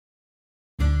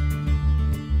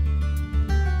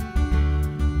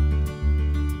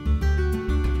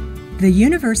The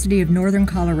University of Northern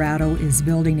Colorado is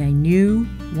building a new,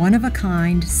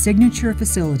 one-of-a-kind signature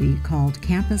facility called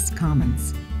Campus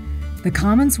Commons. The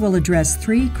Commons will address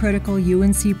three critical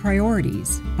UNC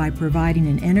priorities by providing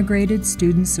an integrated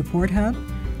student support hub,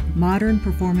 modern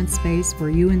performance space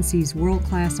for UNC's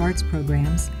world-class arts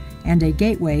programs, and a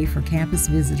gateway for campus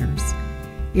visitors.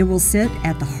 It will sit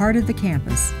at the heart of the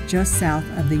campus, just south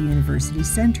of the University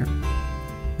Center.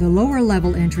 The lower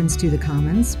level entrance to the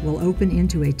Commons will open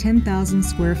into a 10,000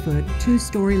 square foot,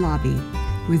 two-story lobby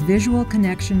with visual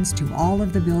connections to all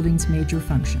of the building's major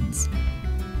functions.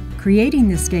 Creating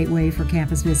this gateway for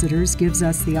campus visitors gives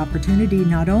us the opportunity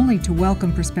not only to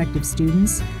welcome prospective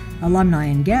students, alumni,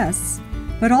 and guests,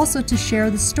 but also to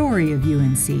share the story of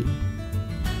UNC.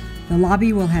 The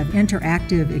lobby will have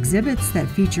interactive exhibits that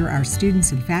feature our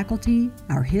students and faculty,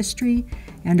 our history,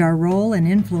 and our role and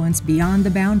influence beyond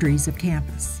the boundaries of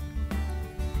campus.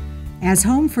 As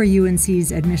home for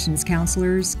UNC's admissions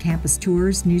counselors, campus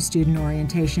tours, new student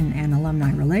orientation, and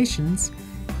alumni relations,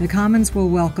 the Commons will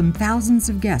welcome thousands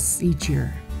of guests each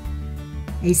year.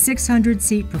 A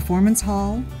 600-seat performance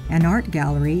hall, an art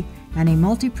gallery, and a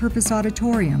multi-purpose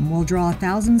auditorium will draw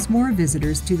thousands more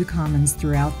visitors to the Commons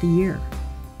throughout the year.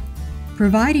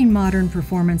 Providing modern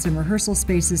performance and rehearsal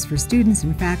spaces for students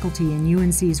and faculty in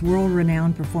UNC's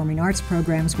world-renowned performing arts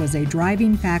programs was a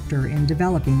driving factor in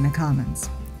developing the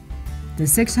Commons. The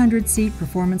 600-seat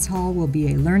performance hall will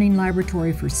be a learning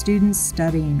laboratory for students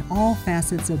studying all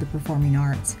facets of the performing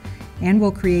arts and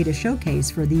will create a showcase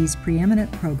for these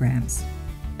preeminent programs.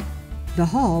 The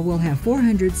hall will have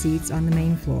 400 seats on the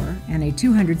main floor and a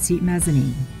 200-seat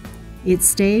mezzanine. Its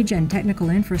stage and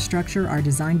technical infrastructure are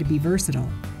designed to be versatile,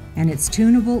 and its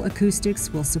tunable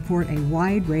acoustics will support a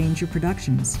wide range of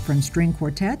productions, from string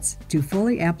quartets to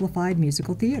fully amplified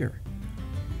musical theater.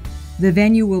 The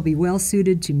venue will be well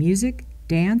suited to music,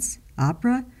 dance,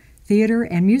 opera, theater,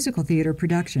 and musical theater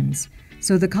productions,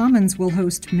 so the Commons will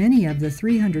host many of the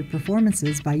 300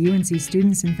 performances by UNC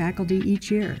students and faculty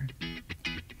each year.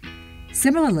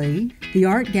 Similarly, the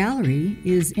art gallery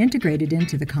is integrated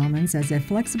into the Commons as a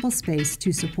flexible space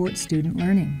to support student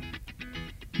learning.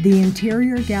 The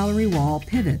interior gallery wall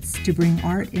pivots to bring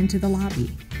art into the lobby,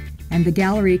 and the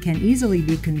gallery can easily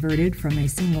be converted from a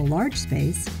single large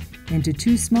space into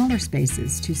two smaller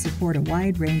spaces to support a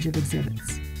wide range of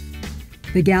exhibits.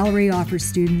 The gallery offers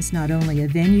students not only a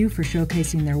venue for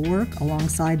showcasing their work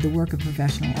alongside the work of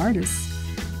professional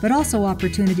artists, but also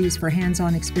opportunities for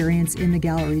hands-on experience in the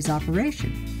gallery's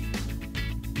operation.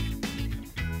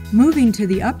 Moving to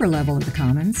the upper level of the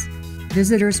Commons,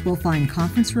 visitors will find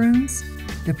conference rooms,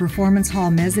 the performance hall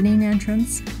mezzanine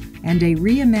entrance, and a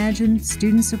reimagined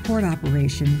student support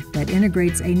operation that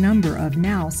integrates a number of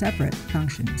now separate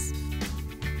functions.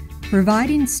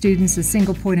 Providing students a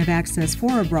single point of access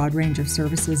for a broad range of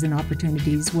services and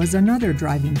opportunities was another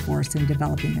driving force in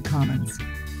developing the Commons.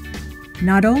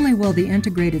 Not only will the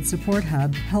integrated support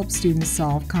hub help students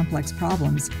solve complex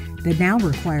problems that now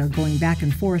require going back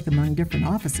and forth among different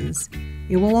offices,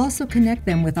 it will also connect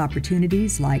them with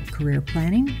opportunities like career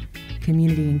planning,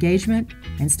 community engagement,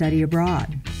 and study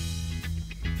abroad.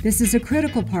 This is a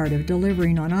critical part of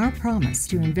delivering on our promise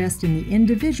to invest in the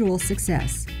individual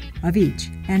success of each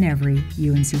and every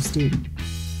UNC student.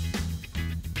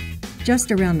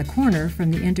 Just around the corner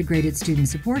from the Integrated Student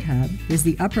Support Hub is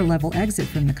the upper-level exit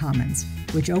from the Commons,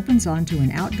 which opens onto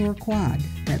an outdoor quad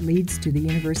that leads to the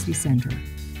University Center.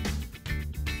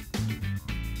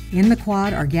 In the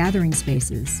quad are gathering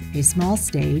spaces, a small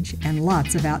stage, and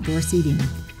lots of outdoor seating,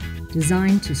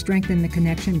 designed to strengthen the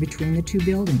connection between the two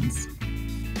buildings.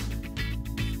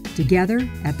 Together,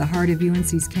 at the heart of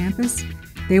UNC's campus,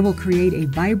 they will create a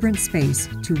vibrant space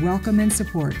to welcome and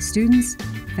support students,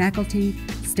 faculty,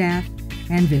 staff,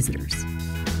 and visitors.